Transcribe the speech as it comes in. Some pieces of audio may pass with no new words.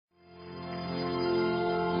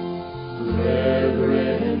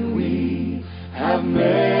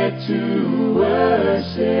to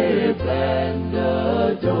worship and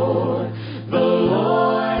adore the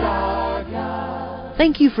Lord our God.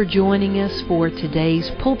 Thank you for joining us for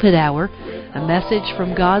today's Pulpit Hour, a message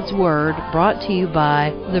from God's Word brought to you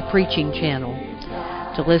by the Preaching Channel.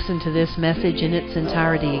 To listen to this message in its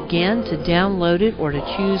entirety again, to download it, or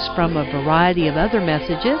to choose from a variety of other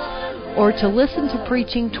messages, or to listen to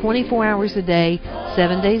preaching 24 hours a day,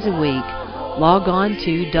 7 days a week, log on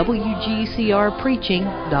to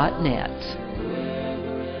wgcrpreaching.net.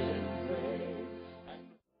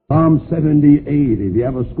 Psalm 78. If you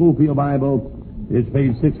have a Schofield Bible, it's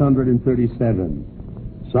page 637.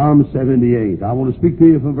 Psalm 78. I want to speak to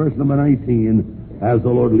you from verse number 19 as the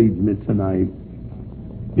Lord leads me tonight.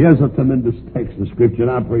 Here's a tremendous text of Scripture,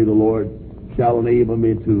 and I pray the Lord shall enable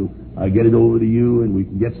me to get it over to you, and we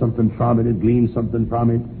can get something from it and glean something from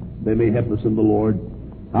it that may help us in the Lord.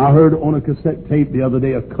 I heard on a cassette tape the other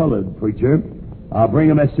day a colored preacher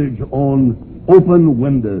bring a message on open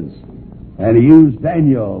windows. And he used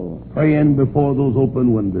Daniel praying before those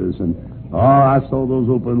open windows. And I saw those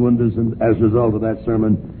open windows as a result of that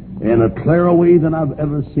sermon in a clearer way than I've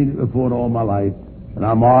ever seen it before in all my life. And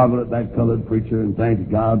I marvel at that colored preacher and thank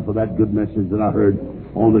God for that good message that I heard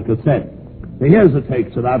on the cassette. Now, here's a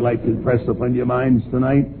text that I'd like to impress upon your minds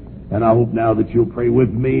tonight. And I hope now that you'll pray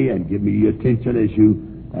with me and give me your attention as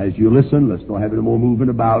you listen. Let's don't have any more moving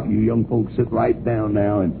about. You young folks sit right down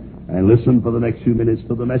now and listen for the next few minutes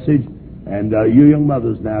to the message. And you young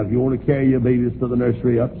mothers now, if you want to carry your babies to the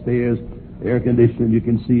nursery upstairs, air conditioning, you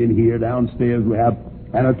can see in here. Downstairs we have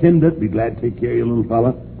an attendant. Be glad to take care of your little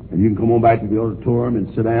fella. And you can come on back to the auditorium and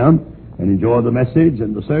sit down and enjoy the message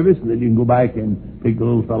and the service. And then you can go back and pick the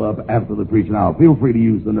little fella up after the preaching hour. Feel free to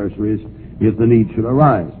use the nurseries if the need should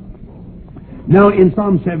arise. Now in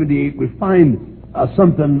Psalm 78 we find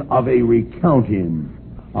something of a recounting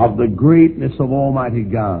of the greatness of Almighty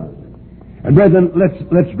God. And brethren,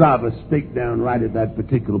 let's drive a stake down right at that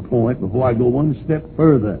particular point before I go one step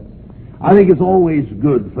further. I think it's always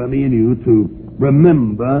good for me and you to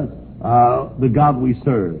remember the God we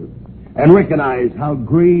serve and recognize how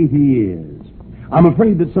great He is. I'm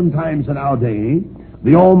afraid that sometimes in our day,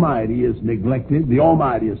 the Almighty is neglected, the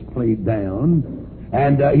Almighty is played down,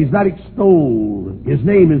 and He's not extolled. His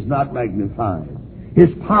name is not magnified. His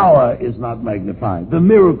power is not magnified. The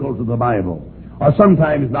miracles of the Bible are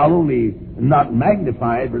sometimes not only not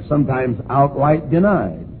magnified, but sometimes outright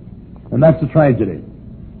denied. And that's a tragedy.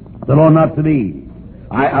 The Lord not to be.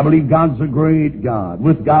 I believe God's a great God.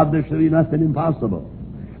 With God there shall be nothing impossible.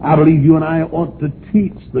 I believe you and I ought to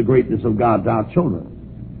teach the greatness of God to our children.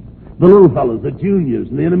 The little fellows, the juniors,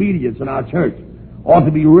 and the intermediates in our church ought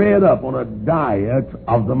to be reared up on a diet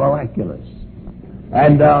of the miraculous.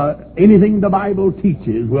 And anything the Bible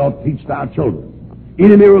teaches, we ought to teach to our children.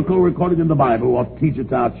 Any miracle recorded in the Bible, we ought to teach it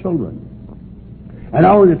to our children. And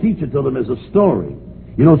I want to teach it to them as a story.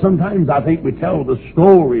 You know, sometimes I think we tell the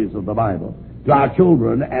stories of the Bible to our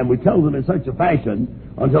children, and we tell them in such a fashion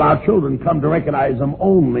until our children come to recognize them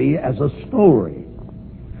only as a story.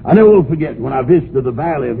 I never will forget when I visited the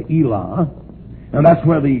valley of Elah, and that's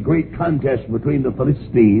where the great contest between the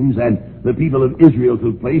Philistines and the people of Israel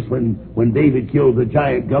took place when David killed the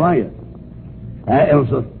giant Goliath. It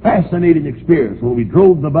was a fascinating experience when we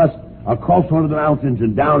drove the bus across one of the mountains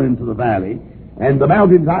and down into the valley. And the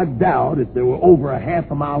mountains, I doubt if they were over a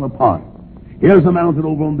half a mile apart. Here's a mountain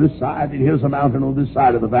over on this side, and here's a mountain on this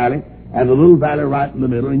side of the valley, and a little valley right in the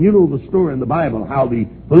middle. And you know the story in the Bible, how the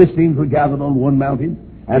Philistines were gathered on one mountain,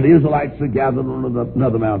 and the Israelites were gathered on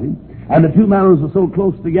another mountain. And the two mountains were so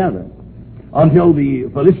close together until the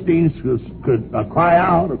Philistines could cry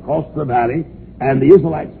out across the valley, and the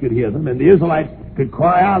Israelites could hear them, and the Israelites could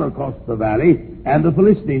cry out across the valley, and the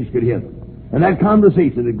Philistines could hear them. And that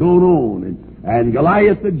conversation had gone on, and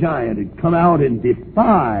Goliath the giant had come out and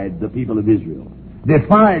defied the people of Israel,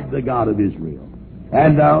 defied the God of Israel.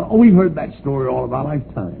 And we've heard that story all of our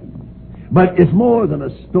lifetime. But it's more than a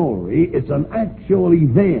story. It's an actual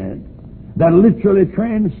event that literally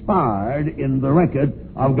transpired in the record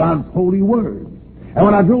of God's holy word. And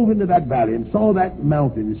when I drove into that valley and saw that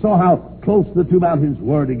mountain, and saw how close the two mountains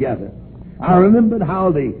were together, I remembered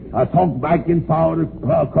how they talked back and forward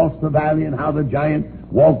across the valley, and how the giant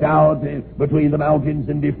walked out between the mountains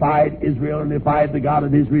and defied Israel and defied the God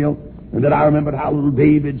of Israel. And then I remembered how little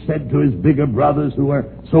David said to his bigger brothers who were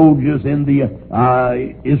soldiers in the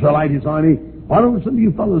Israelite army, "Why don't some of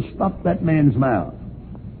you fellows stop that man's mouth?"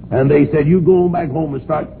 And they said, "You go on back home and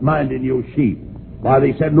start minding your sheep." Why,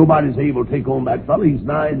 they said, nobody's able to take on that fellow. He's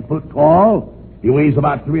 9 foot tall. He weighs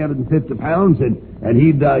about 350 pounds, and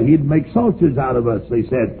he'd make sausage out of us, they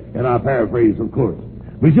said, in our paraphrase, of course.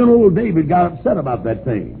 But you know, old David got upset about that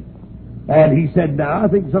thing. And he said, now, I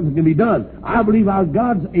think something can be done. I believe our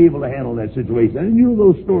God's able to handle that situation. And you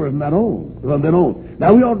know those stories from then on.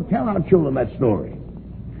 Now, we ought to tell our children that story.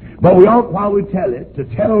 But we ought, while we tell it, to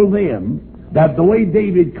tell them that the way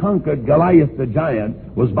David conquered Goliath the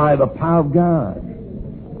giant was by the power of God.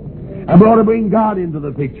 And we ought to bring God into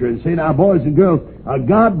the picture and say, now, boys and girls,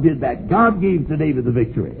 God did that. God gave to David the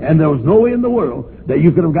victory. And there was no way in the world that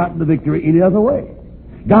you could have gotten the victory any other way.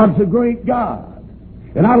 God's a great God.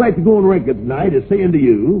 And I'd like to go on record tonight as saying to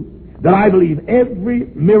you that I believe every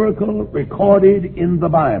miracle recorded in the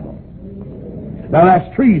Bible. Now,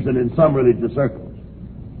 that's treason in some religious circles.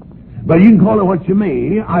 But you can call it what you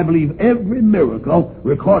may. I believe every miracle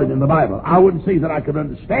recorded in the Bible. I wouldn't say that I could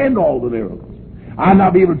understand all the miracles. I'd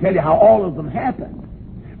not be able to tell you how all of them happened.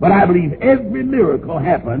 But I believe every miracle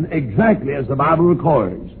happened exactly as the Bible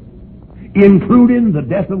records, including the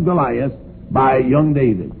death of Goliath by young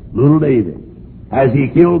David, little David, as he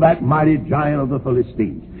killed that mighty giant of the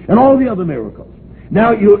Philistines, and all the other miracles.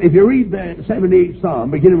 Now, if you read the 78th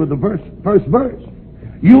Psalm, beginning with the first verse,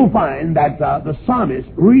 you'll find that the psalmist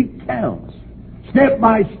recounts, step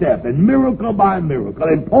by step, and miracle by miracle,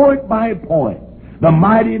 and point by point, the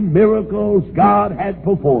mighty miracles God had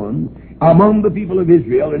performed among the people of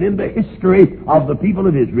Israel and in the history of the people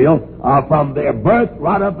of Israel from their birth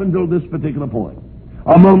right up until this particular point.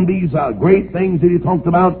 Among these great things that he talked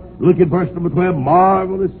about, look at verse number 12,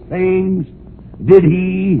 marvelous things did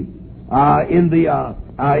he in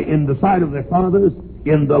the sight of their fathers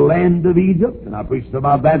in the land of Egypt. And I preached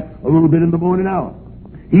about that a little bit in the morning hour.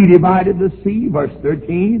 He divided the sea, verse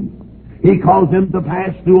 13. He caused them to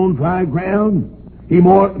pass through on dry ground. He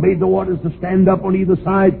made the waters to stand up on either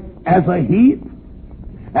side as a heap.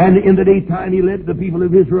 And in the daytime he led the people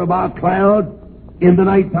of Israel by a cloud. In the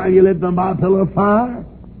nighttime he led them by a pillar of fire.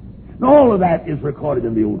 And all of that is recorded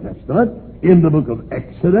in the Old Testament, in the book of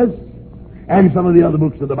Exodus, and some of the other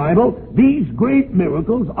books of the Bible. These great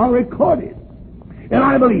miracles are recorded. And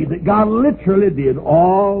I believe that God literally did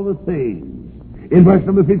all the things. In verse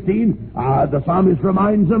number 15, the psalmist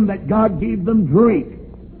reminds them that God gave them drink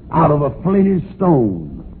out of a flinty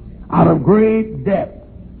stone, out of great depth.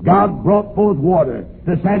 God brought forth water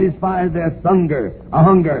to satisfy their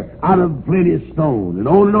hunger out of flinty stone, and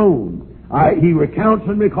on and on. He recounts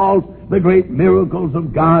and recalls the great miracles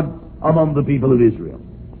of God among the people of Israel.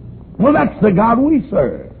 Well, that's the God we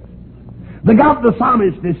serve. The God the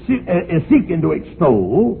psalmist is seeking to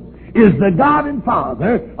extol is the God and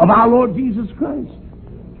Father of our Lord Jesus Christ.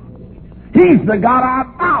 He's the God I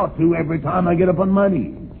bow to every time I get upon my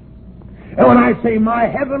knees. And when I say my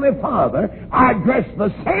Heavenly Father, I address the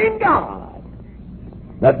same God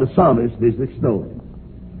that the psalmist is extolling.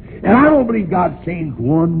 And I don't believe God changed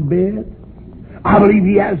one bit. I believe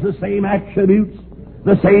He has the same attributes,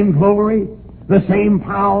 the same glory, the same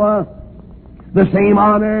power, the same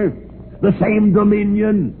honor, the same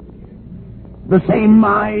dominion, the same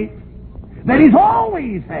might that He's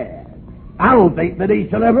always had. I don't think that He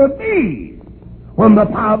shall ever be when the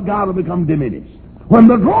power of God will become diminished, when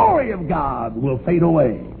the glory of God will fade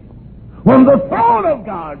away, when the throne of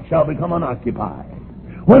God shall become unoccupied,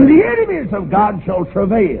 when the enemies of God shall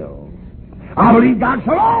travail. I believe God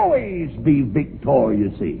shall always be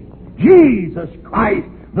victorious. Jesus Christ,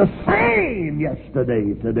 the same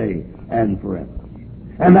yesterday, today, and forever.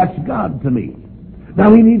 And that's God to me.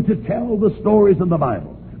 Now we need to tell the stories of the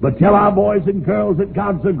Bible, but tell our boys and girls that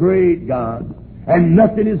God's a great God, and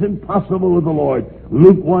nothing is impossible with the Lord.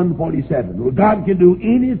 Luke 1:47. Well, God can do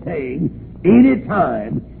anything,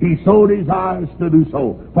 anytime He so desires to do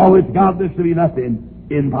so. For with God there shall be nothing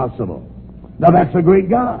impossible. Now that's a great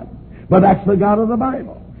God, but that's the God of the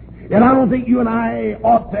Bible. And I don't think you and I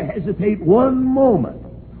ought to hesitate one moment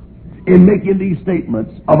in making these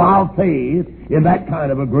statements of our faith in that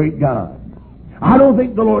kind of a great God. I don't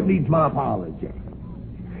think the Lord needs my apology.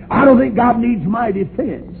 I don't think God needs my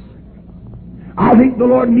defense. I think the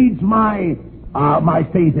Lord needs my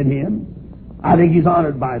faith in Him. I think He's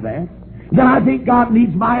honored by that. Then I think God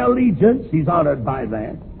needs my allegiance. He's honored by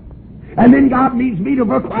that. And then God needs me to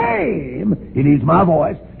proclaim, He needs my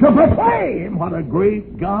voice, to proclaim what a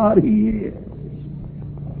great God He is.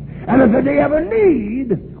 And if they ever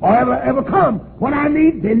need, or ever come, when I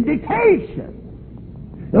need vindication,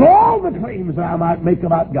 and all the claims that I might make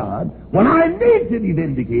about God, when I need to be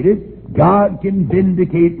vindicated, God can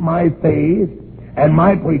vindicate my faith and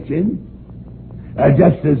my preaching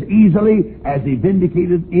just as easily as He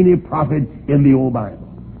vindicated any prophet in the old Bible.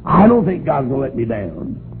 I don't think God's going to let me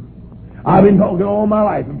down. I've been talking all my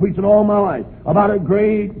life and preaching all my life about a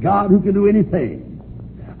great God who can do anything.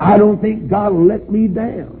 I don't think God will let me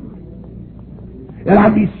down. And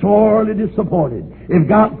I'd be sorely disappointed if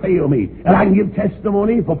God failed me. And I can give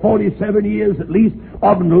testimony for 47 years at least,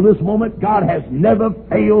 up until this moment, God has never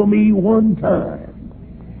failed me one time.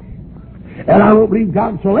 And I don't believe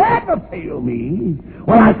God shall ever fail me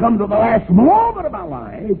when I come to the last moment of my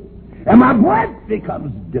life, and my breath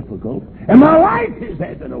becomes difficult, and my life is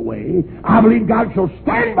ebbing away. I believe God shall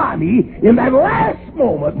stand by me in that last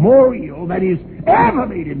moment more real than He's ever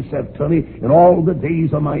made Himself to me in all the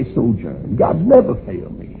days of my sojourn. God's never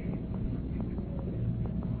failed me.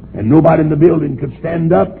 And nobody in the building could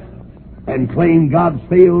stand up and claim God's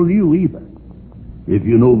failed you either, if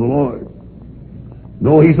you know the Lord.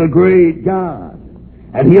 No, He's a great God,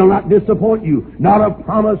 and He'll not disappoint you. Not a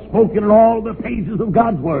promise spoken in all the pages of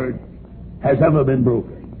God's Word has ever been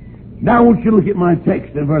broken. Now I want you to look at my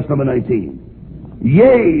text in verse number 19.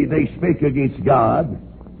 Yea, they spake against God,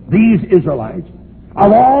 these Israelites,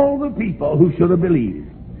 of all the people who should have believed.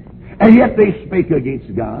 And yet they spake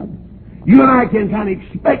against God. You and I can kind of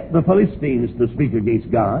expect the Philistines to speak against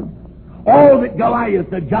God. All that Goliath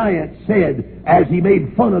the giant said as he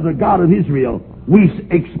made fun of the God of Israel, we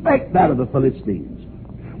expect that of the Philistines.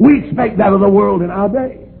 We expect that of the world in our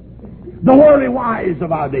day. The worldly wise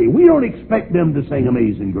of our day, we don't expect them to sing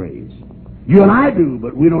Amazing Grace. You and I do,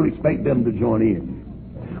 but we don't expect them to join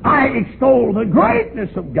in. I extol the greatness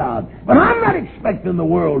of God, but I'm not expecting the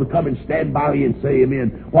world to come and stand by me and say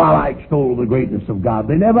amen while I extol the greatness of God.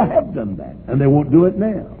 They never have done that, and they won't do it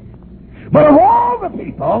now. But of all the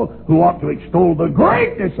people who ought to extol the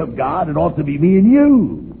greatness of God, it ought to be me and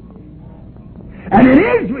you. And in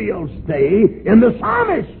Israel's day, in the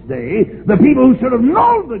psalmist's day, the people who should have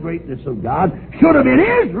known the greatness of God should have been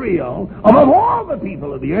Israel above all the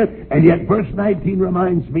people of the earth. And yet verse 19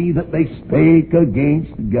 reminds me that they spake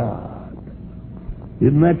against God.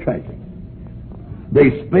 Isn't that tragic?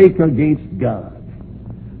 They spake against God.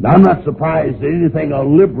 Now I'm not surprised at anything a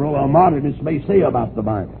liberal or modernist may say about the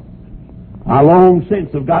Bible. I long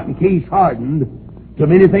since have gotten case hardened to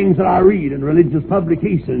many things that I read in religious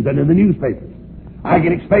publications and in the newspapers. I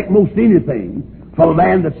can expect most anything from a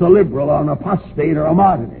man that's a liberal or an apostate or a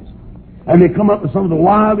modernist. And they come up with some of the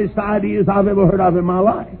wildest ideas I've ever heard of in my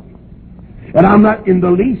life. And I'm not in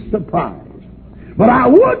the least surprised. But I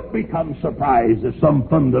would become surprised if some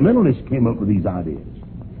fundamentalist came up with these ideas.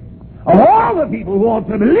 Of all the people who want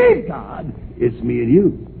to believe God, it's me and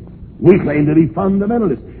you. We claim to be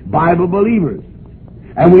fundamentalists, Bible believers.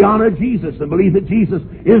 And we honor Jesus and believe that Jesus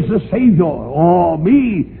is the Savior. Oh,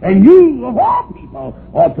 me and you, of all people,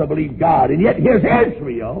 ought to believe God. And yet here's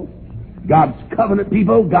Israel, God's covenant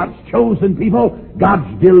people, God's chosen people,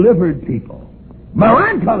 God's delivered people.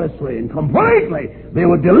 Miraculously and completely, they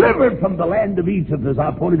were delivered from the land of Egypt, as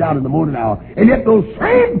I pointed out in the morning hour. And yet those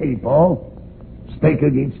same people spake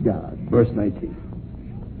against God. Verse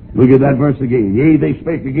 19. Look at that verse again. Yea, they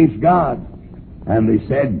spake against God, and they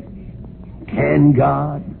said, Can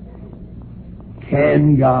God?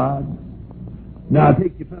 Can God? Now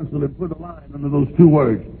take your pencil and put a line under those two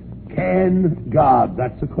words. Can God?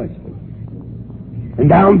 That's the question. And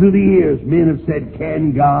down through the years, men have said,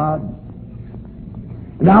 Can God?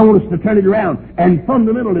 And I want us to turn it around. And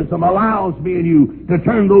fundamentalism allows me and you to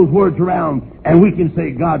turn those words around, and we can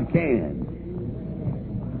say, God can.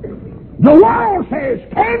 The world says,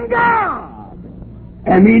 Can God?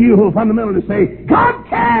 And me and you who are fundamentalists say, God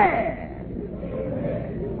can.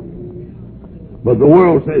 But the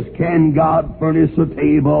world says, Can God furnish a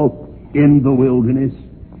table in the wilderness?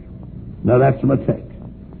 Now that's my text.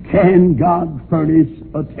 Can God furnish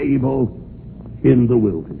a table in the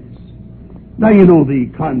wilderness? Now you know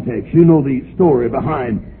the context. You know the story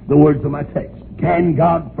behind the words of my text. Can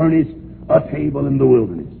God furnish a table in the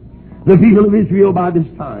wilderness? The people of Israel by this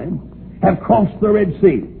time have crossed the Red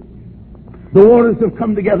Sea. The waters have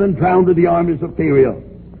come together and drowned the armies of Pharaoh.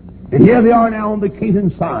 And here they are now on the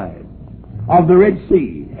Canaan side of the Red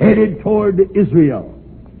Sea, headed toward Israel.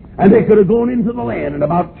 And they could have gone into the land in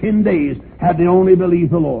about 10 days had they only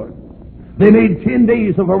believed the Lord. They made 10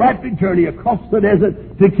 days of a rapid journey across the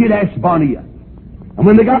desert to Kadesh Barnea. And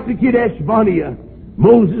when they got to Kadesh Barnea,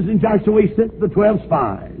 Moses and Joshua sent the 12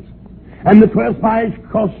 spies. And the 12 spies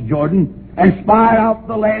crossed Jordan and spied out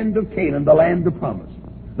the land of Canaan, the land of promise.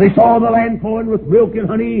 They saw the land flowing with milk and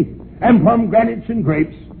honey and pomegranates and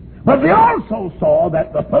grapes. But they also saw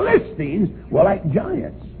that the Philistines were like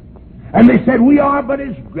giants. And they said, We are but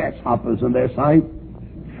as grasshoppers in their sight.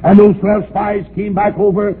 And those 12 spies came back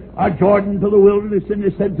over Jordan to the wilderness, and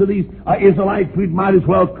they said to these Israelites, We might as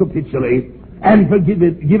well capitulate and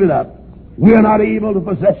give it up. We are not able to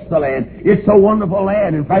possess the land. It's a wonderful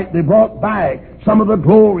land. In fact, they brought back some of the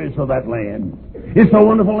glories of that land. It's a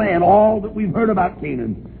wonderful land, all that we've heard about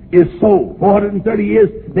Canaan. is so. 430 years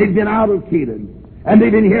they've been out of Canaan. And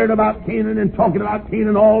they've been hearing about Canaan and talking about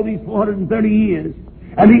Canaan all these 430 years.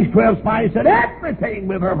 And these 12 spies said, everything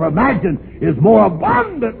we've ever imagined is more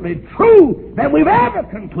abundantly true than we've ever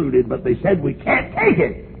concluded. But they said, we can't take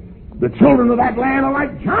it. The children of that land are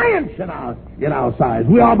like giants in our size.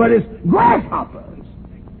 We are but as grasshoppers.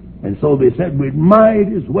 And so they said, we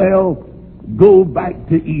might as well go back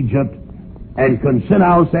to Egypt and content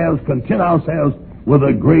ourselves with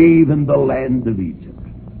a grave in the land of Egypt.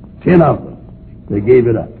 10 of them. They gave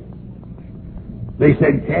it up. They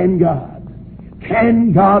said, can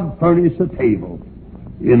God furnish a table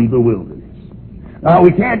in the wilderness? Now,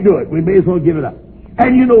 we can't do it. We may as well give it up.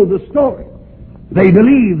 And you know the story. They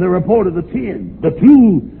believed the report of the 10. The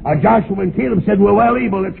two, Joshua and Caleb, said, we're well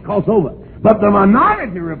able, let's cross over. But the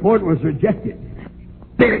minority report was rejected.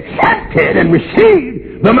 They accepted and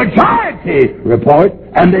received the majority report,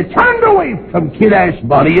 and they turned away from Kadesh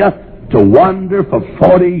Barnea to wander for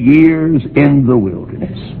 40 years in the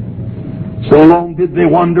wilderness. So long did they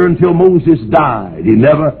wander until Moses died. He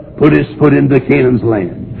never put his foot into Canaan's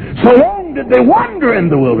land. So long did they wander in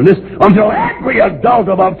the wilderness until every adult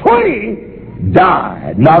above 20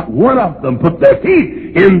 died. Not one of them put their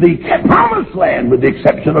feet in the promised land with the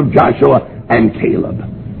exception of Joshua and Caleb.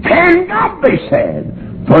 Can God, they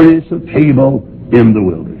said, furnish a table in the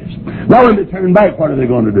wilderness? Now when they turn back, what are they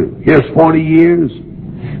going to do? Here's 40 years.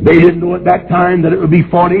 They didn't know at that time that it would be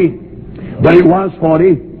 40, but it was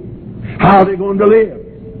 40. How are they going to live?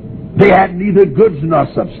 They had neither goods nor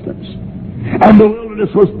substance. And the wilderness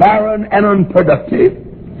was barren and unproductive.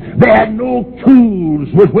 They had no tools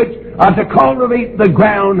with which to cultivate the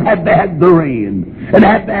ground had they had the rain, and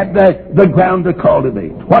had they had the ground to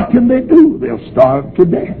cultivate. What can they do? They'll starve to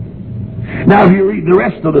death. Now, if you read the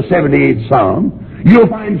rest of the 78th Psalm, you'll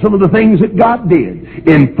find some of the things that God did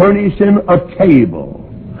in furnishing a table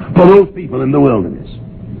for those people in the wilderness.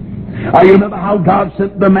 You remember how God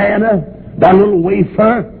sent the manna, that little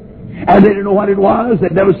wafer, and they didn't know what it was.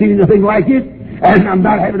 They'd never seen anything like it. And I'm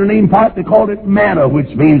not having a name for it. They called it manna, which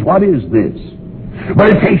means, what is this? But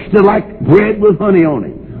it tasted like bread with honey on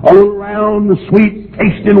it. A little round, sweet,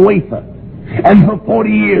 tasting wafer. And for 40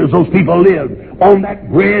 years, those people lived on that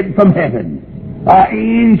bread from heaven.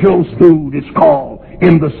 Angel's food, it's called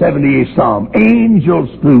in the 78th Psalm. Angel's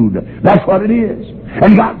food. That's what it is.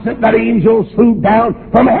 And God sent that angel's food down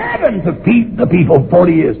from heaven to feed the people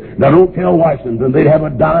 40 years. Now, don't tell Washington they'd have a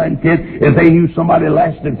dying fit if they knew somebody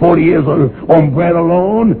lasted 40 years on bread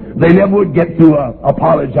alone. They never would get to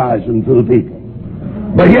apologizing to the people.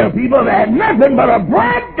 But here are people that had nothing but a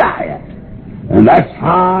bread diet. And that's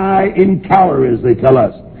high in calories, they tell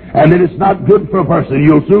us. And that it's not good for a person.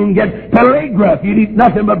 You'll soon get pellagra if you eat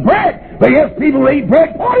nothing but bread. But yes, people eat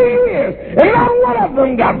bread 40 years, and not one of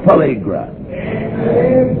them got pellagra.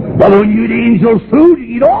 But when you eat angel's food,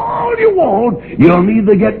 you eat all you want. You'll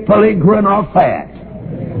neither get pellagra nor fat.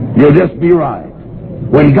 You'll just be right.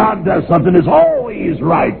 When God does something, it's always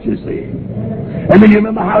right, you see. And then you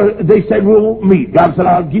remember how they said, we won't meat. God said,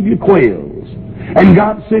 I'll give you quails. And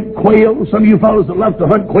God sent quails. Some of you fellows that love to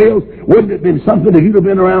hunt quails, wouldn't it have been something if you'd have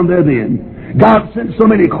been around there then? God sent so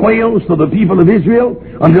many quails to the people of Israel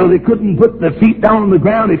until they couldn't put their feet down on the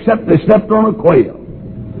ground except they stepped on a quail.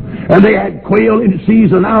 And they had quail in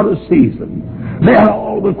season, out of season. They had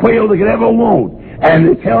all the quail they could ever want. And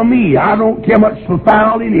they tell me, I don't care much for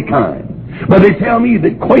fowl any kind, but they tell me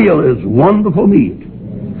that quail is wonderful meat.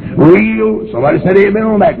 Real, somebody said amen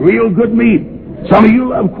on that, real good meat. Some of you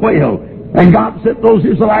love quail. And God sent those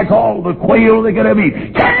Israelites all the quail they could ever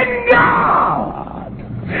eat. Can God?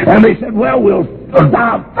 And they said, well, we'll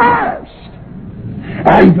die first.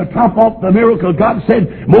 And to top off the miracle, God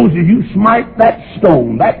said, Moses, you smite that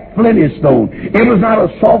stone, that flinty stone. It was not a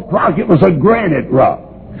soft rock, it was a granite rock.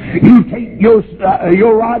 You take your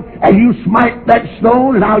rod and you smite that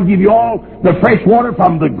stone, and I'll give you all the fresh water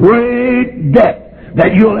from the great depth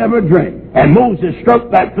that you'll ever drink. And Moses struck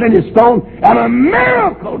that flinty stone, and a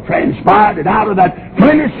miracle transpired, and out of that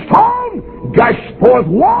flinty stone gushed forth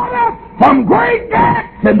water from great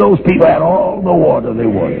depths, and those people had all the water they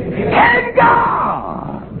wanted. And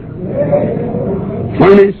God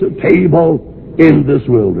furnished a table in this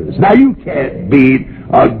wilderness. Now, you can't beat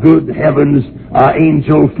a good heavens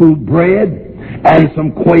angel food bread and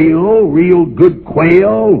some quail, real good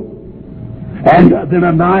quail, and then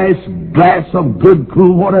a nice glass of good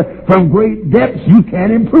cool water from great depths. You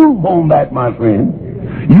can't improve on that, my friend.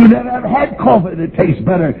 You never have had coffee that tastes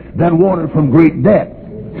better than water from great depths.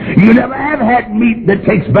 You never have had meat that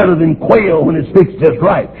tastes better than quail when it's fixed just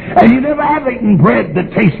right. And you never have eaten bread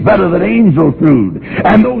that tastes better than angel food.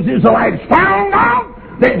 And those Israelites found out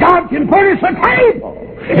that God can furnish a table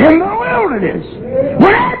in the wilderness,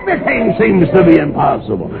 when everything seems to be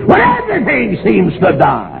impossible, when everything seems to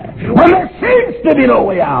die, when there seems to be no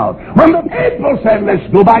way out, when the people said, let's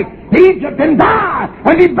go back to Egypt and die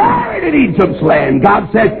and be buried in Egypt's land,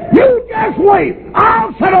 God said, you just wait.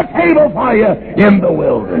 I'll set a table for you in the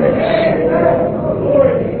wilderness.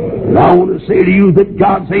 And I want to say to you that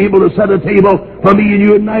God's able to set a table for me and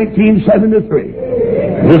you in 1973.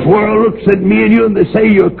 This world looks at me and you and they say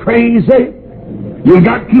you're crazy. You've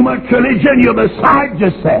got too much religion. You're beside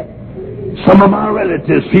yourself. Some of my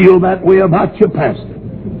relatives feel that way about your pastor.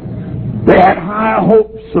 They had high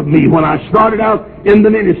hopes of me when I started out in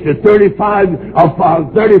the ministry 34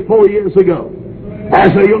 years ago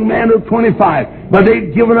as a young man of 25. But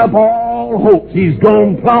they've given up all hopes. He's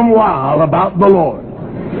gone plumb wild about the Lord.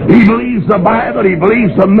 He believes the Bible. He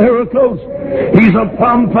believes the miracles. He's a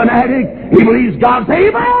plumb fanatic. He believes God's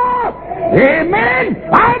able. Amen.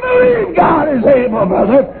 I believe God is able,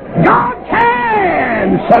 brother. God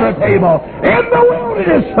can set a table in the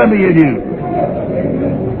wilderness for me and you.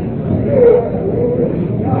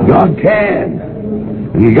 God can.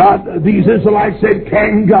 And God, these Israelites said,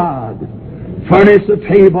 can God furnish a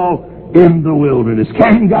table in the wilderness?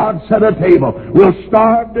 Can God set a table? We'll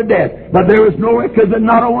starve to death. But there is no record that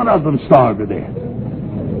not a one of them starved to death.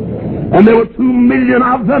 And there were 2 million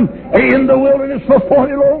of them in the wilderness for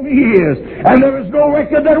 40 long years. And there is no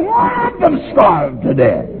record that one of them starved to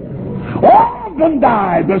death. All of them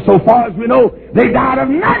died, but so far as we know, they died of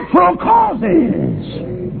natural causes.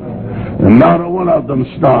 And not a one of them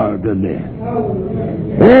starved to death.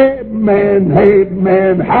 Amen,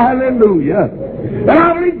 amen, hallelujah. And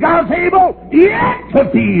I believe God's able yet to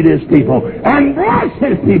feed His people, and bless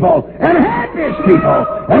His people, and help His people,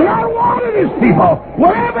 and not one of His people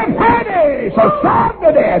will ever perish or starve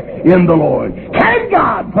to death in the Lord. Can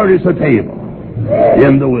God furnish a table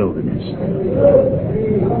in the wilderness?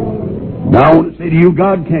 Now I want to say to you,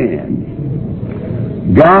 God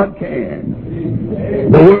can. God can.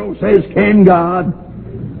 The world says, can God?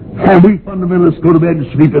 And we fundamentalists go to bed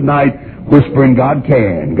and sleep at night whispering, God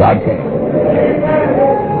can, God can.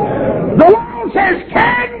 The world says,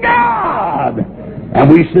 can God? And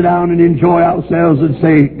we sit down and enjoy ourselves and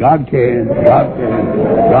say, God can, God can,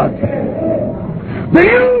 God can. The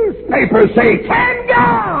newspapers say, can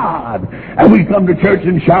God? And we come to church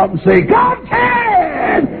and shout and say, God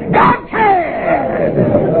can, God can.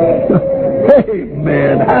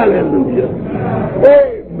 Amen, hallelujah.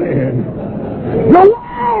 Amen. The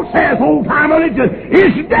world says old-time religion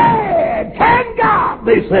is dead. Can God,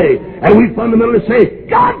 they say. And we fundamentalists say,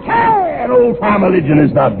 God can. Old-time religion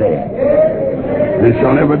is not dead. It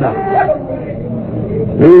shall never die.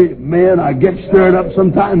 Amen. I get stirred up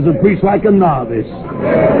sometimes and preach like a novice.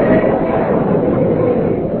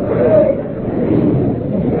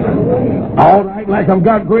 All right, like I've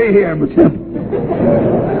got gray hair, but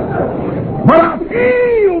I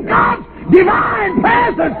feel God's divine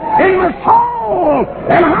presence in my soul.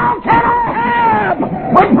 And how can I have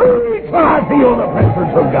but preach when I feel the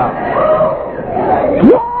presence of God?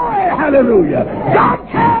 Joy, hallelujah. God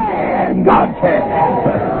can, God can.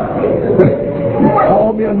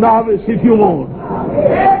 Call me a novice if you want.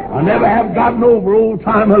 I never have gotten over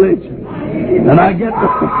old-time religion. And I get the...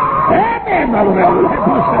 Amen, Brother Melvin.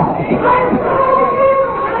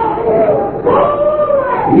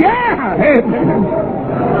 Yeah, amen.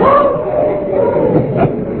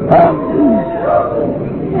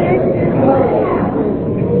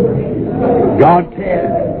 God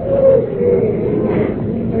can.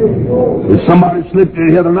 If somebody slipped in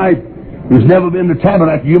here tonight who's never been to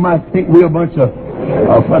Tabernacle, you might think we're a bunch of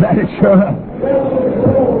fanatics.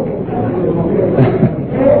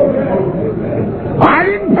 I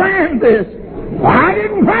didn't plan this. I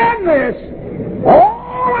didn't plan this.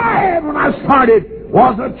 All I had when I started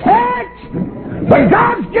was a text. But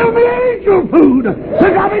God's given me angel food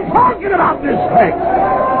since I've been talking about this text.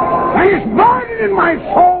 And it's burning in my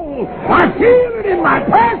soul. I feel it in my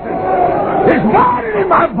presence. It's burning in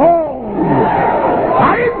my bones.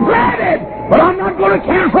 I didn't plan it, but I'm not going to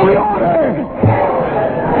cancel the order.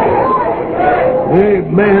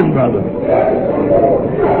 Amen, brother.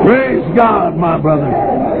 Praise God, my brother.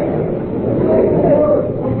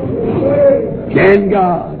 Can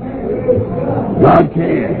God? God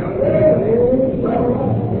can.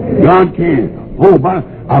 God can. Oh,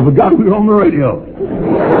 I forgot we were on the radio.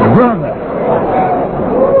 Brother,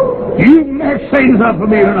 you messed things up for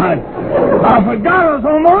me tonight. I forgot I was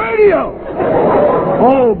on the radio.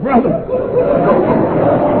 Oh, brother.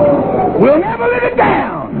 We'll never live it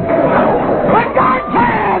down. But God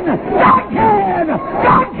can. God can.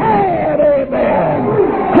 God can. Amen.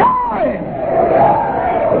 Glory.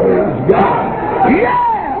 Praise God.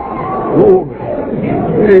 Yeah.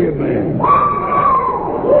 Amen.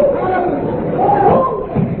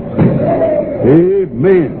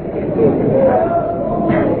 Amen.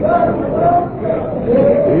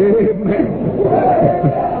 Amen.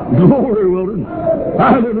 Glory, Wilton.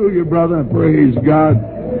 Hallelujah, brother. Praise God.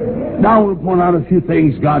 Now I want to point out a few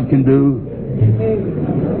things God can do.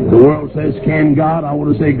 The world says, can God? I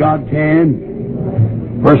want to say God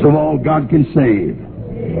can. First of all, God can save.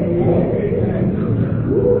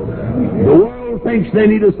 The world thinks they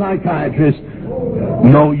need a psychiatrist.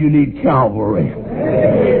 No, you need Calvary.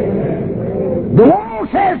 The world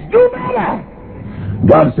says, do better.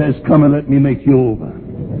 God says, come and let me make you over.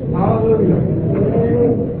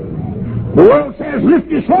 The world says, lift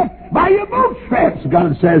yourself by your bootstraps.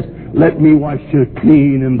 God says, let me wash you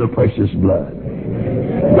clean in the precious blood.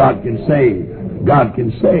 God can save. God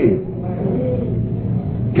can save.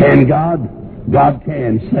 Can God? God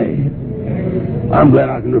can save. I'm glad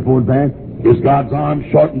I can report that. Is God's arm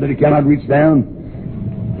shortened that he cannot reach down?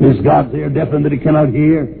 Is God's ear deafened that he cannot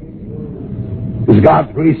hear? Is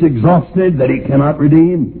God's grace exhausted that he cannot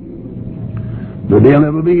redeem? The day will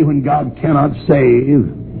never be when God cannot save.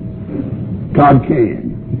 God can.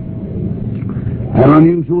 An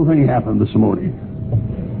unusual thing happened this morning.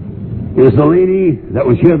 Is the lady that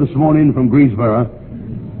was here this morning from Greensboro,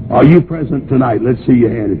 are you present tonight? Let's see your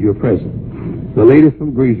hand if you're present. The lady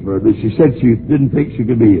from Greensboro, she said she didn't think she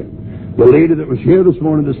could be here. The lady that was here this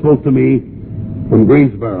morning that spoke to me from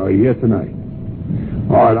Greensboro, are you here tonight?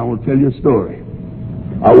 All right, I want to tell you a story.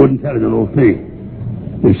 I wouldn't tell you no thing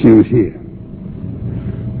if she was here.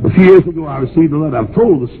 A few years ago, I received a letter. I've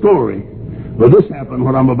told the story, but this happened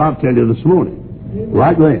what I'm about to tell you this morning.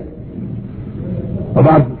 Right there.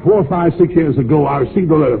 About 4, 5, 6 years ago, I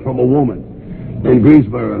received a letter from a woman in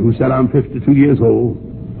Greensboro who said, I'm 52 years old,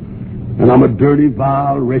 and I'm a dirty,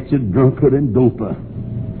 vile, wretched drunkard and doper.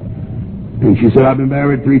 And she said, I've been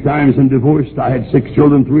married 3 times and divorced. I had 6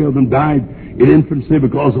 children. 3 of them died in infancy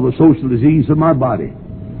because of a social disease in my body.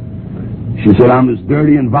 She said, I'm as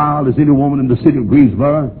dirty and vile as any woman in the city of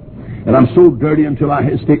Greensboro. And I'm so dirty until I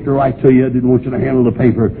hesitate to write to you. I didn't want you to handle the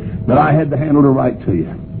paper, but I had to handle to write to you.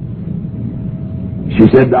 She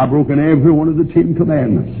said, I've broken every one of the 10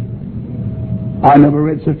 commandments. I never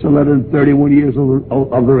read such a letter in 31 years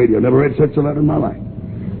of the radio. Never read such a letter in my life.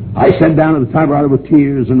 I sat down at the typewriter with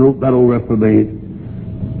tears and wrote that old reprobate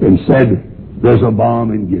and said, there's a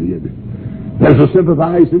balm in Gilead. There's a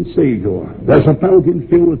sympathizing Savior. There's a fountain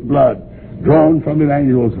filled with blood drawn from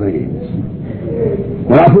Emmanuel's veins.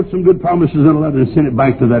 Well, I put some good promises in a letter and sent it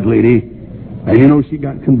back to that lady, and you know she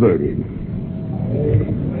got converted.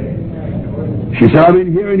 She said, I've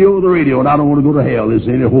been hearing you over the radio, and I don't want to go to hell. Is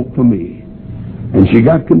there any hope for me? And she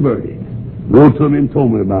got converted. Wrote to me and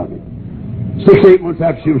told me about it. 6, 8 months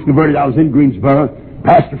after she was converted, I was in Greensboro.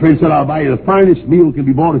 Pastor friend said, I'll buy you the finest meal can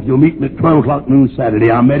be bought if you'll meet me at 12 o'clock noon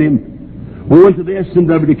Saturday. I met him. We went to the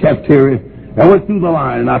S&W cafeteria. I went through the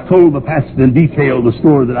line, and I told the pastor in detail the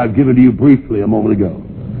story that I've given to you briefly a moment ago.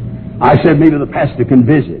 I said maybe the pastor can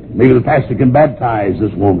visit. Maybe the pastor can baptize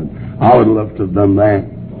this woman. I would love to have done that.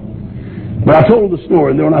 But I told the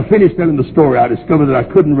story, and then when I finished telling the story, I discovered that I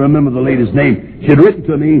couldn't remember the lady's name. She had written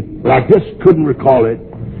to me, but I just couldn't recall it.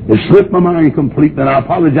 It slipped my mind completely, and I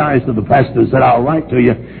apologized to the pastor and said, I'll write to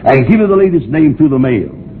you and give you the lady's name through the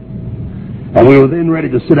mail. And we were then ready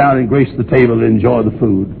to sit down and grace the table and enjoy the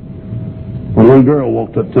food. A little girl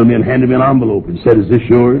walked up to me and handed me an envelope and said, is this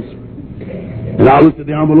yours? And I looked at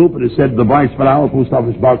the envelope and it said, the Bryceville Hour, Post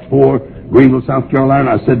Office Box 4, Greenville, South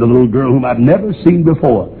Carolina. I said to the little girl whom I'd never seen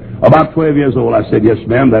before, about 12 years old, I said, yes,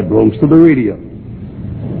 ma'am, that belongs to the radio.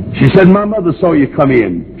 She said, my mother saw you come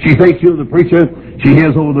in. She thinks you're the preacher. She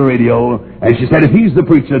hears over the radio. And she said, if he's the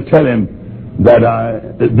preacher, tell him that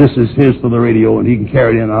this is his for the radio and he can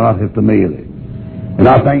carry it in and I'll have to mail it. And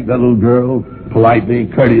I thanked that little girl politely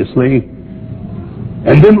and courteously.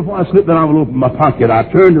 And then before I slipped that envelope in my pocket, I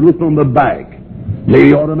turned and looked on the back.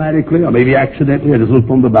 Maybe automatically or maybe accidentally, I just looked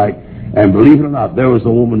on the back. And believe it or not, there was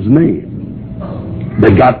the woman's name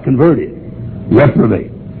that got converted.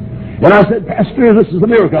 Reprobate. And I said, Pastor, this is a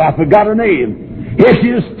miracle. I forgot her name. Here she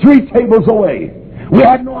is 3 tables away. We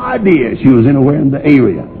had no idea she was anywhere in the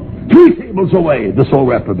area. 3 tables away, this old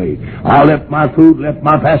reprobate. I left my food, left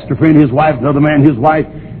my pastor friend, his wife, another man, his wife,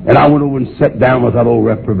 and I went over and sat down with that old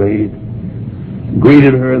reprobate.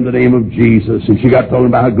 Greeted her in the name of Jesus, and she got talking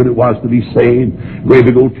about how good it was to be saved. Great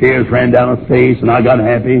big old tears ran down her face, and I got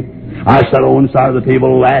happy. I sat on one side of the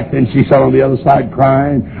table laughing. She sat on the other side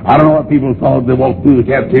crying. I don't know what people thought. They walked through the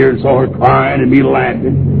cafeteria and saw her crying and me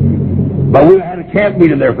laughing. But we had a camp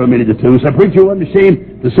meeting there for a minute or two. So preacher wasn't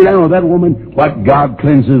ashamed to sit down with that woman. What God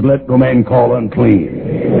cleanses, let no man call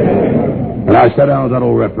unclean. And I sat down with that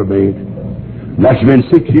old reprobate. And that's been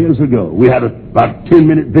 6 years ago. We had about a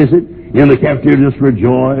 10-minute visit in the cafeteria, just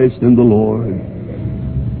rejoiced in the Lord.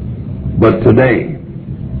 But today,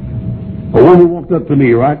 a woman walked up to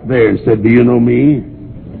me right there and said, "Do you know me?"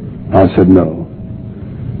 I said, "No."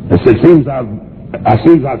 I said, seems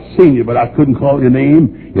I've seen you, but I couldn't call your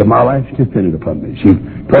name if my life depended upon me." She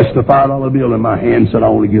pressed a $5 bill in my hand and said, "I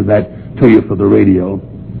want to give that to you for the radio."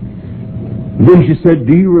 Then she said,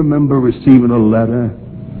 "Do you remember receiving a letter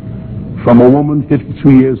from a woman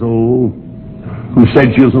 52 years old who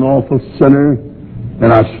said she was an awful sinner?"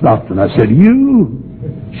 And I stopped and I said, "You?"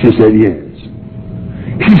 She said, "Yes."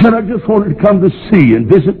 She said, "I just wanted to come to see and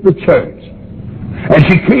visit the church." And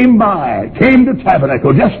she came to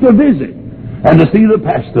Tabernacle just to visit and to see the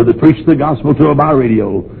pastor that preached the gospel to her by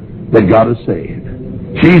radio that God has saved.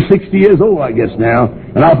 She's 60 years old, I guess, now.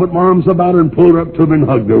 And I put my arms about her and pulled her up to her and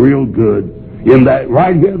hugged her real good in that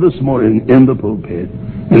right here this morning in the pulpit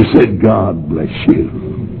and said, "God bless you."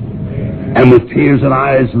 And with tears in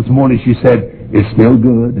eyes this morning, she said, "It's still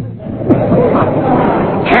good."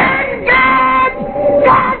 Can God?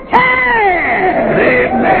 God can!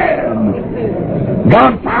 Amen.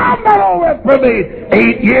 God found that old reprobate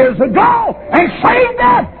 8 years ago and saved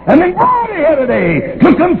her, and then brought her here today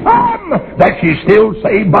to confirm that she's still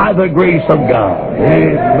saved by the grace of God.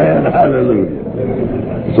 Amen. Hallelujah.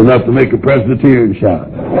 It's enough to make a Presbyterian shout.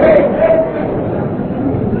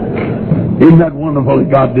 Isn't that wonderful that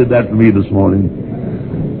God did that for me this morning?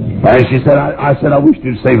 And she said, I said, "I wish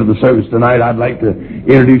you'd stay for the service tonight. I'd like to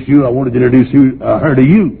introduce you. I wanted to introduce her to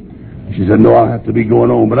you." She said, "No, I'll have to be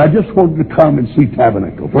going on. But I just wanted to come and see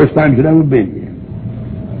Tabernacle. First time she'd ever been here."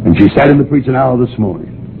 And she sat in the preaching hour this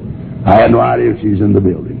morning. I had no idea if she's in the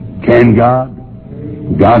building. Can God?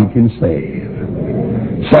 God can save.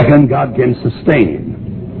 Second, God can sustain.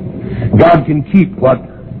 God can keep what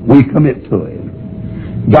we commit to Him.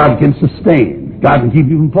 God can sustain. God can keep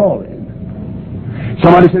you from falling.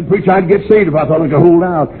 Somebody said, "Preacher, I'd get saved if I thought I could hold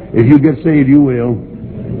out." If you get saved, you will.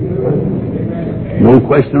 No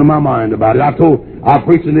question in my mind about it. I was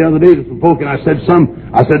preaching the other day to some folk, and I said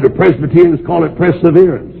the Presbyterians call it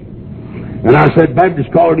perseverance. And I said Baptists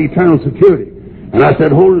call it eternal security. And I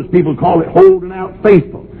said Holiness people call it holding out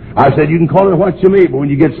faithful. I said you can call it what you may, but when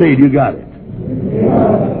you get saved, you got it.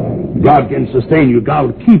 God can sustain you. God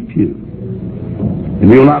will keep you. And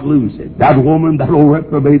you'll not lose it. That woman, that old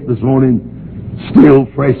reprobate this morning, still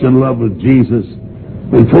fresh in love with Jesus,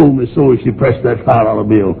 and told me so as she pressed that $5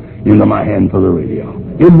 bill into my hand for the radio.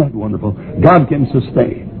 Isn't that wonderful? God can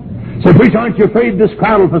sustain. Say, "Preacher, aren't you afraid this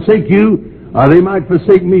crowd will forsake you?" They might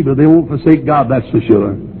forsake me, but they won't forsake God, that's for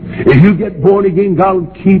sure. If you get born again, God will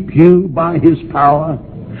keep you by His power.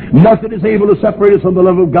 Nothing is able to separate us from the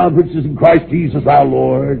love of God which is in Christ Jesus our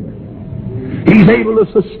Lord. He's able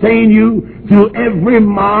to sustain you through every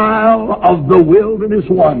mile of the wilderness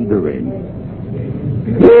wandering.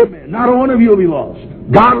 Amen. Not a one of you will be lost.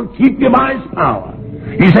 God will keep you by His power.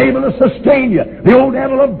 He's able to sustain you. The old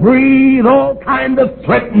devil will breathe all kind of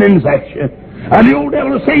threatenings at you. And the old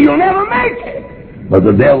devil will say, "You'll never make it." But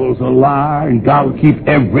the devil's a liar, and God will keep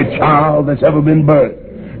every child that's ever been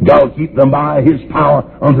birthed. God will keep them by His power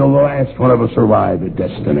until the last one of us arrive at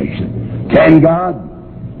destination. Can God?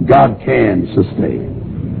 God can sustain.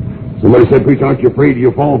 Somebody said, "Preacher, aren't you afraid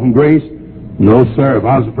you'll fall from grace?" No, sir. If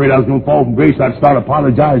I was afraid I was going to fall from grace, I'd start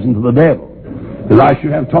apologizing to the devil. Because I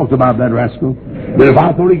should have talked about that rascal. That if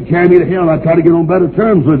I thought he could carry me to hell, I'd try to get on better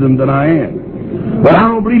terms with him than I am. But I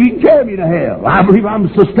don't believe he can carry me to hell. I believe I'm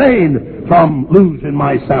sustained from losing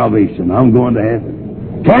my salvation. I'm going to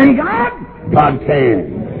heaven. Can God? God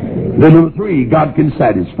can. Then number 3, God can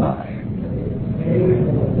satisfy.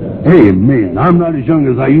 Amen. I'm not as young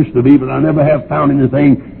as I used to be, but I never have found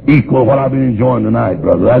anything equal what I've been enjoying tonight,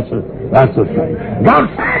 brother. That's a thing. God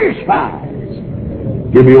satisfies.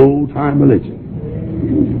 Give me old-time religion.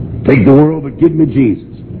 Take the world, but give me Jesus.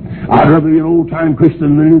 I'd rather be an old-time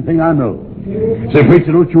Christian than anything I know. Say,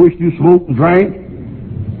 "Preacher, don't you wish you smoked and drank?"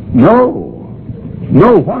 No.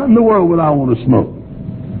 No. Why in the world would I want to smoke?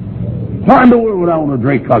 Why in the world would I want to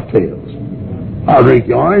drink cocktails? I'll drink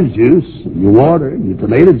your orange juice, and your water, and your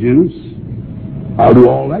tomato juice. I'll do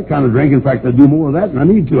all that kind of drink. In fact, I do more of that than I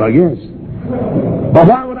need to, I guess. But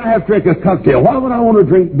why would I have to drink a cocktail? Why would I want to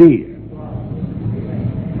drink beer?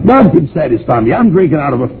 God can satisfy me. I'm drinking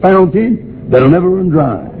out of a fountain that'll never run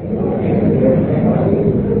dry.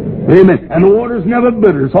 Amen. And the water's never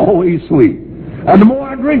bitter. It's always sweet. And the more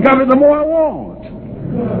I drink of it, the more I want.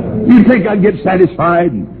 You'd think I'd get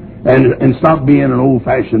satisfied and stop being an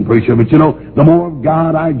old-fashioned preacher. But you know, the more of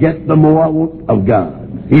God I get, the more I want of God.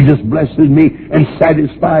 He just blesses me and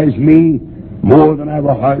satisfies me more than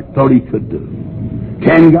our heart thought he could do.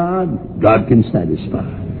 Can God? God can satisfy.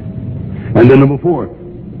 And then number 4,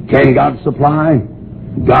 can God supply?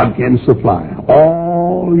 God can supply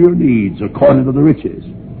all your needs according to the riches.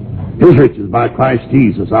 His riches by Christ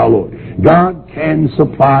Jesus our Lord. God can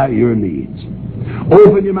supply your needs.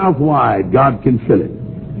 Open your mouth wide, God can fill it.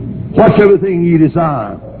 What's everything you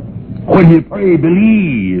desire? When you pray,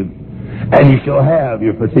 believe, and you shall have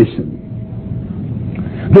your petition.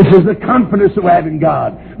 This is the confidence that we have in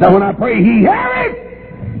God, that when I pray, He hears it.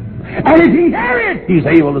 And if He hears it, He's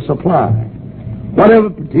able to supply whatever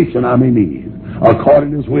petition I may need.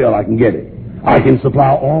 According to His will, I can get it. I can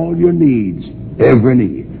supply all your needs, every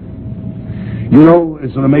need. You know,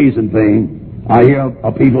 it's an amazing thing. I hear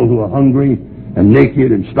of people who are hungry and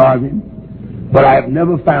naked and starving, but I have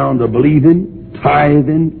never found a believing,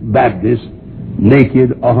 tithing Baptist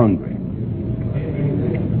naked or hungry.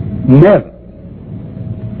 Never.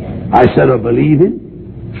 I said a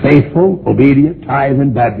believing, faithful, obedient,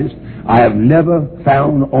 tithing Baptist I have never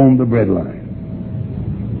found on the breadline.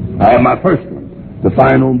 I have my first one to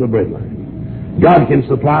find on the breadline. God can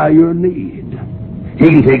supply your need. He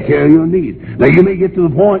can take care of your need. Now you may get to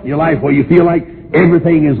the point in your life where you feel like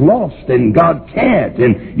everything is lost and God can't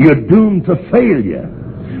and you're doomed to failure.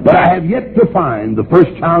 But I have yet to find the first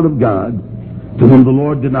child of God to whom the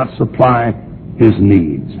Lord did not supply his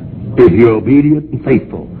needs. If you're obedient and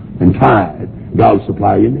faithful and tithe, God will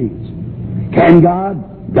supply your needs. Can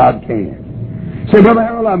God? God can. Say, Brother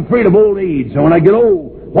Harold, I'm afraid of old age. And when I get old,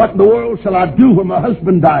 what in the world shall I do when my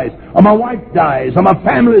husband dies, or my wife dies, or my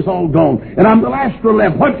family's all gone, and I'm the last one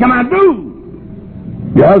left? What can I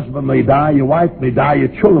do? Your husband may die, your wife may die, your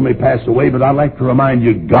children may pass away, but I'd like to remind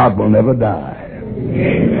you, God will never die.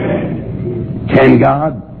 Amen. Can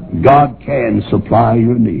God? God can supply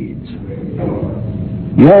your needs.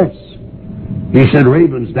 Yes. He sent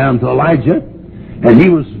ravens down to Elijah, and he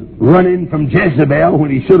was running from Jezebel when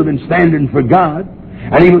he should have been standing for God.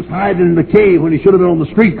 And he was hiding in the cave when he should have been on the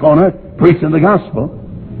street corner preaching the gospel.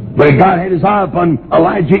 But God had his eye upon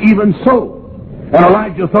Elijah even so. And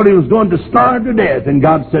Elijah thought he was going to starve to death. And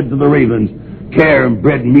God said to the ravens, carry him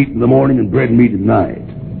bread and meat in the morning and bread and meat at night.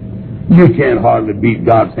 You can't hardly beat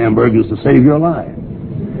God's hamburgers to save your life.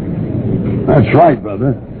 That's right,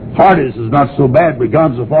 brother. Heartache is not so bad, but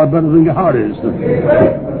God's so far better than your heart is.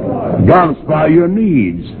 God will supply your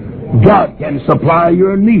needs. God can supply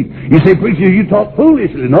your needs. You say, preacher, you talk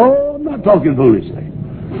foolishly. No, I'm not talking foolishly.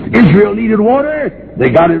 Israel needed water. They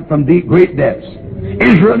got it from deep, great depths.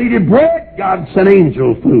 Israel needed bread. God sent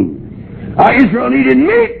angel food. Israel needed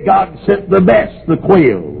meat. God sent the best, the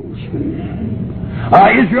quails.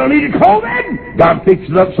 Israel needed clothing. God fixed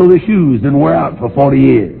it up so the shoes didn't wear out for 40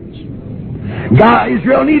 years.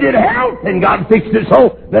 Israel needed health, and God fixed it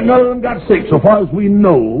so that none of them got sick. So far as we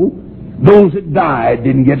know, those that died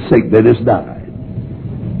didn't get sick, they just died.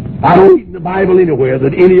 I don't read in the Bible anywhere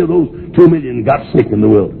that any of those 2 million got sick in the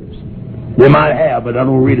wilderness. They might have, but I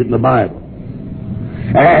don't read it in the Bible.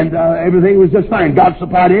 And everything was just fine. God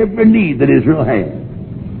supplied every need that Israel had.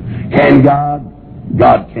 Can God?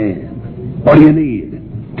 God can. What do you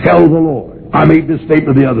need? Tell the Lord. I made this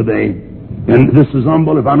statement the other day, and this is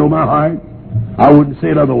humble. If I know my heart, I wouldn't say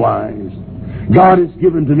it otherwise. God has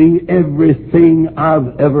given to me everything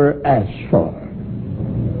I've ever asked for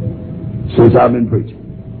since I've been preaching.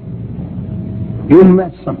 Isn't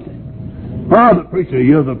that something? Oh, the preacher,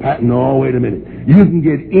 you're the pattern. No, wait a minute. You can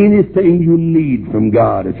get anything you need from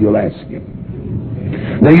God if you'll ask Him.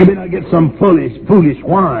 Now, you may not get some foolish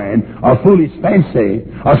wine or foolish fancy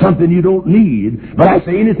or something you don't need, but I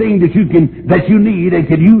say anything that you need and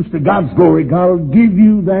can use to God's glory, God will give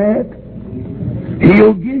you that.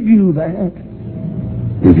 He'll give you that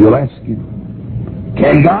if you'll ask Him.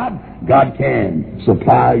 Can God? God can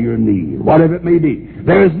supply your need, whatever it may be.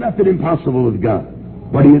 There is nothing impossible with God.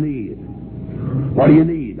 What do you need? What do you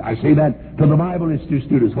need? I say that to the Bible Institute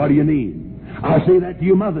students. What do you need? I say that to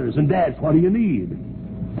you mothers and dads. What do you need?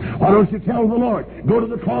 Why don't you tell the Lord? Go to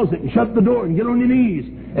the closet and shut the door and get on your knees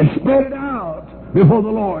and spread it out before the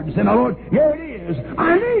Lord and say, now Lord, here it is.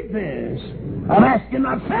 I need this. I'm asking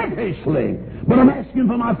not selfishly, but I'm asking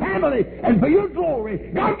for my family and for your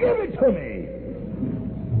glory. Now give it to me.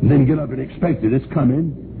 And then get up and expect it. It's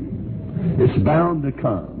coming. It's bound to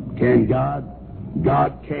come. Can God?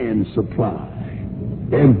 God can supply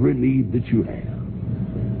every need that you have.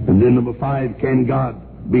 And then number 5, can God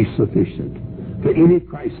be sufficient for any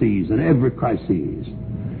crises and every crisis?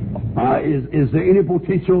 Is there any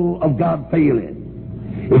potential of God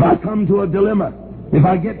failing? If I come to a dilemma, if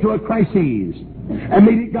I get to a crisis, and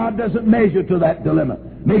maybe God doesn't measure to that dilemma,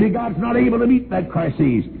 maybe God's not able to meet that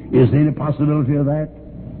crisis, is there any possibility of that?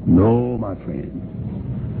 No, my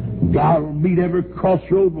friend. God will meet every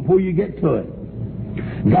crossroad before you get to it.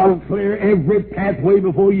 God will clear every pathway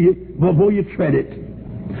before you tread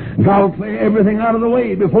it. God will clear everything out of the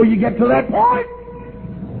way before you get to that point.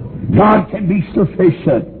 God can be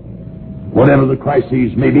sufficient. Whatever the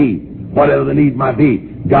crises may be, whatever the need might be,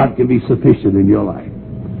 God can be sufficient in your life.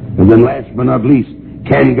 And then last but not least,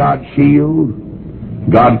 can God shield?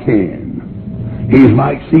 God can. He's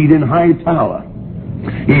my exceeding high tower.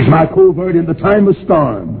 He's my covert in the time of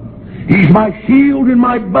storm. He's my shield and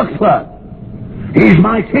my buckler. He's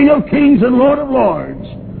my King of kings and Lord of lords.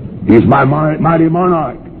 He's my mighty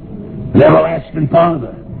monarch, an everlasting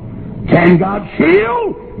Father. Can God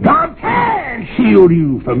shield? God can shield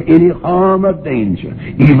you from any harm or danger,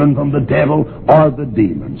 even from the devil or the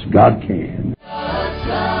demons. God can.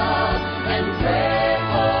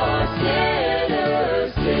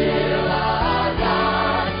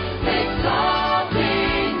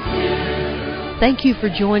 Thank you for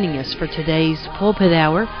joining us for today's Pulpit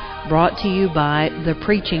Hour, brought to you by The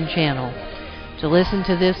Preaching Channel. To listen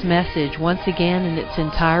to this message once again in its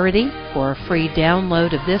entirety, for a free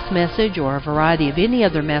download of this message or a variety of any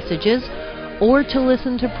other messages, or to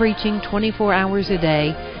listen to preaching 24 hours a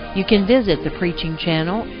day, you can visit The Preaching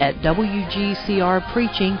Channel at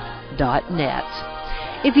wgcrpreaching.net.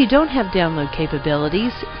 If you don't have download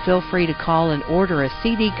capabilities, feel free to call and order a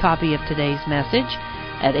CD copy of today's message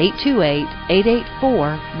at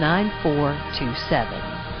 828-884-9427.